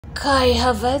Kai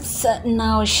Havertz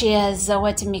now shares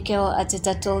what Mikel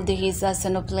Arteta told his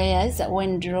Arsenal players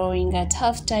when drawing at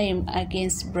halftime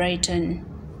against Brighton.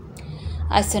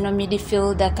 Arsenal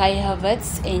midfielder Kai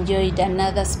Havertz enjoyed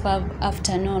another superb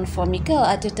afternoon for Mikel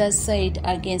Arteta's side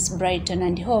against Brighton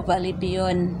and Hove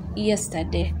Albion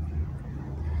yesterday.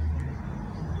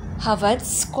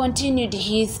 Havertz continued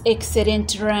his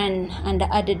excellent run and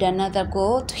added another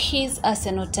goal to his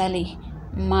Arsenal tally,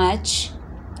 much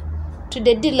to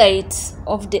the delight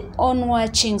of the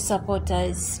onwatching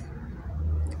supporters.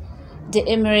 The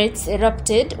Emirates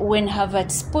erupted when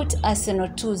Havertz put Arsenal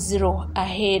 2-0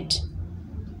 ahead,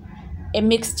 a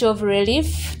mixture of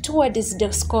relief towards the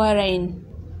scoreline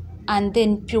and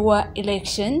then pure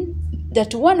elation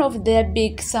that one of their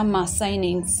big summer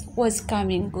signings was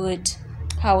coming good.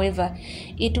 However,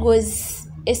 it was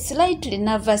a slightly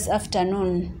nervous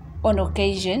afternoon on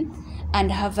occasion,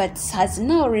 and Havertz has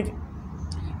now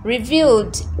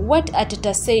revealed what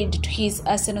Arteta said to his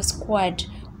Arsenal squad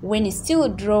when still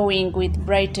drawing with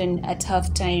Brighton at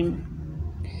halftime.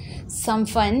 Some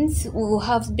fans will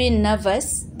have been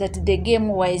nervous that the game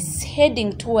was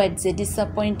heading towards a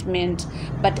disappointment,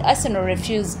 but Arsenal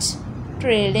refused to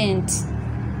relent.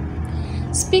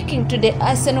 Speaking to the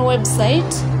Arsenal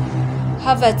website,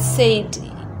 Havertz said,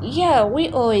 "Yeah, we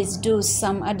always do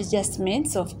some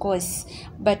adjustments, of course,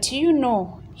 but you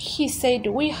know," he said,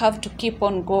 "we have to keep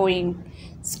on going,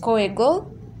 score a goal,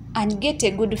 and get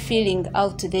a good feeling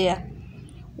out there.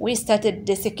 We started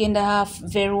the second half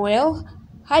very well,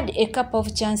 had a couple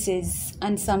of chances,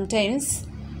 and sometimes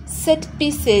set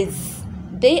pieces.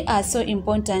 They are so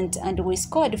important, and we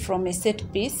scored from a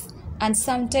set piece, and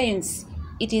sometimes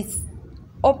it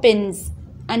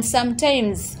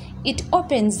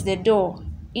opens the door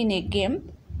in a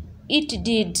game. It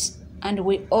did, and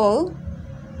we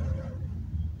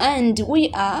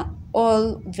are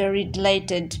all very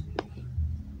delighted."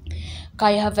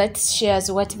 Kai Havertz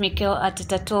shares what Mikel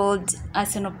Arteta told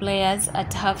Arsenal players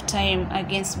at halftime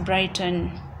against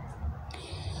Brighton.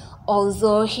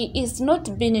 Although he is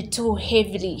not been too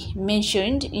heavily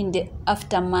mentioned in the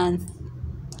aftermath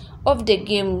of the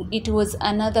game, it was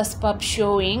another superb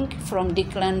showing from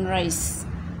Declan Rice.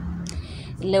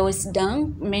 Lewis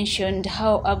Dunk mentioned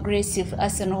how aggressive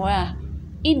Arsenal were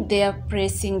in their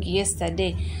pressing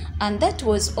yesterday, and that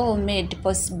was all made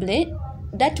possible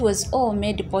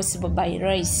by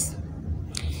Rice.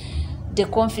 The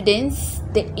confidence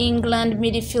the England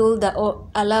midfielder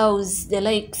allows the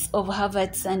likes of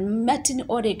Havertz and Martin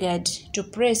Odegaard to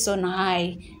press on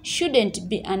high shouldn't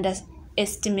be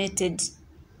underestimated.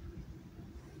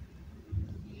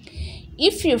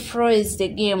 If you froze the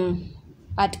game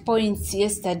at points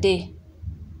yesterday,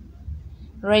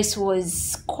 Rice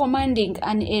was commanding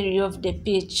an area of the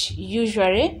pitch,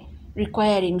 usually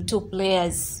requiring two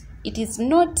players. It is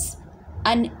not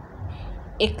an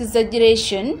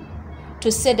exaggeration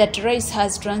to say that Rice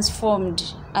has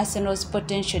transformed Arsenal's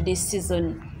potential this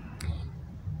season.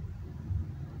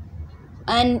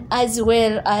 And as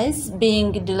well as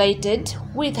being delighted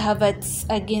with Havertz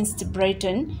against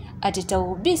Brighton, Arteta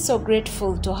will be so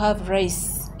grateful to have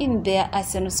Rice in their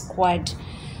Arsenal squad.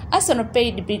 Arsenal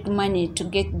paid big money to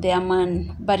get their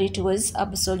man, but it was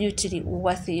absolutely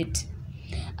worth it.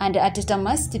 And Arteta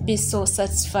must be so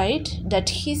satisfied that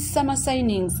his summer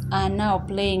signings are now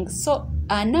playing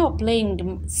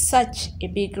such a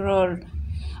big role.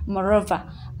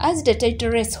 Moreover, as the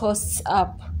title race hosts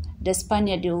up, the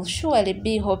Spaniard will surely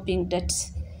be hoping that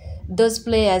those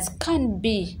players can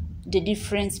be the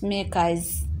difference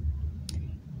makers.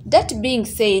 That being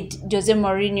said, Jose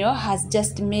Mourinho has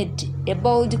just made a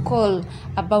bold call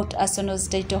about Arsenal's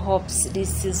title hopes this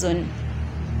season.